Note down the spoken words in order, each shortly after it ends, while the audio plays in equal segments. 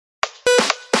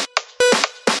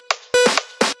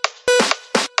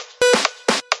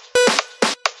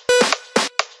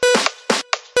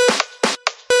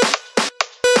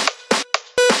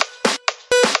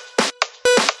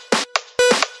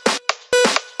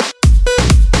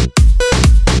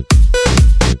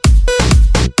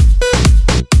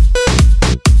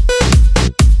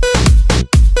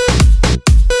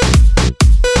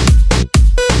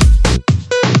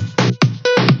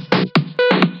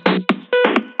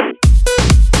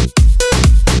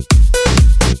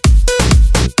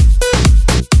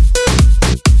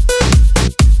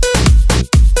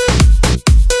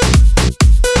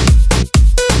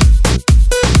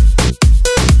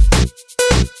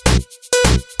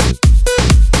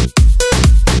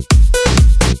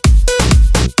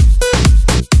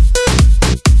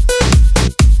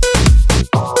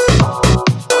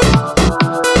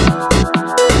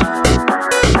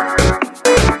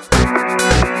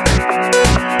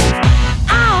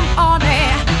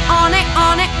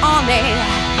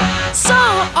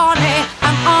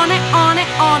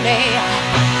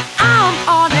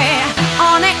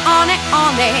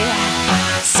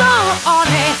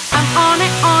I'm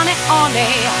on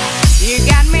it. You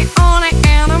got me on it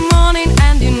in the morning,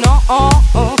 and you know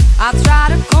I try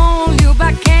to call you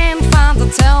but can't find the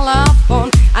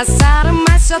telephone. I sent a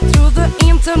message through the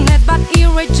internet but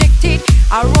you rejected.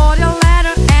 I wrote a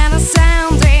letter and I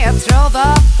sent it through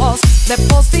the post. The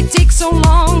post it takes so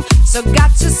long, so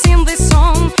got to sing this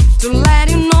song to let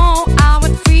you know how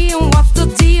it feel. What's the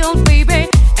deal, baby?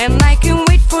 And I can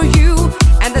wait for you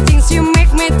and the things you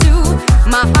make me do.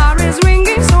 My heart is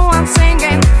ringing, so I'm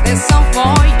singing this song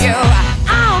for you.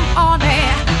 I'm on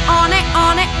it, on it,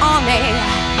 on it, on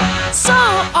it. So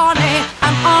on it,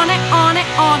 I'm on it, on it,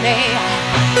 on it.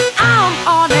 I'm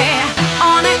on it,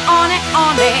 on it, on it,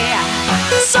 on it.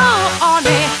 So on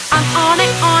it, I'm on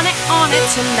it, on it, on it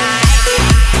tonight.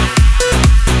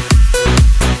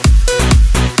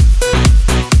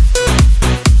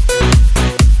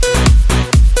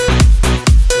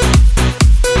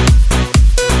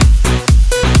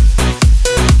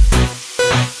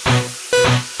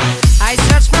 I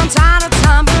search from time to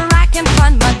time, but I can't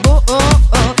find my book.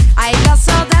 I got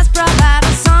so desperate that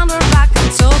I sounded back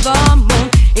into the moon.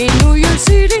 In New York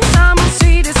City, summer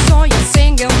city, so you're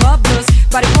singing the blues.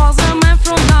 But it was a man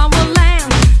from our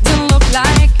land, didn't look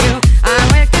like you. I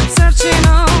will keep searching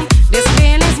on, this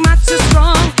feeling's much too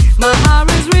strong. My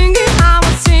heart is ringing, I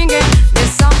was singing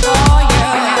this song for you.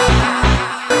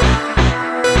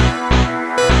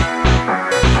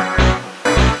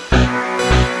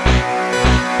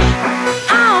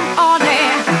 I'm on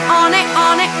it, on it,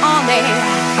 on it, on it.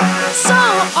 So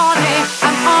on it,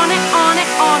 I'm on it, on it,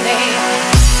 on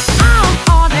it.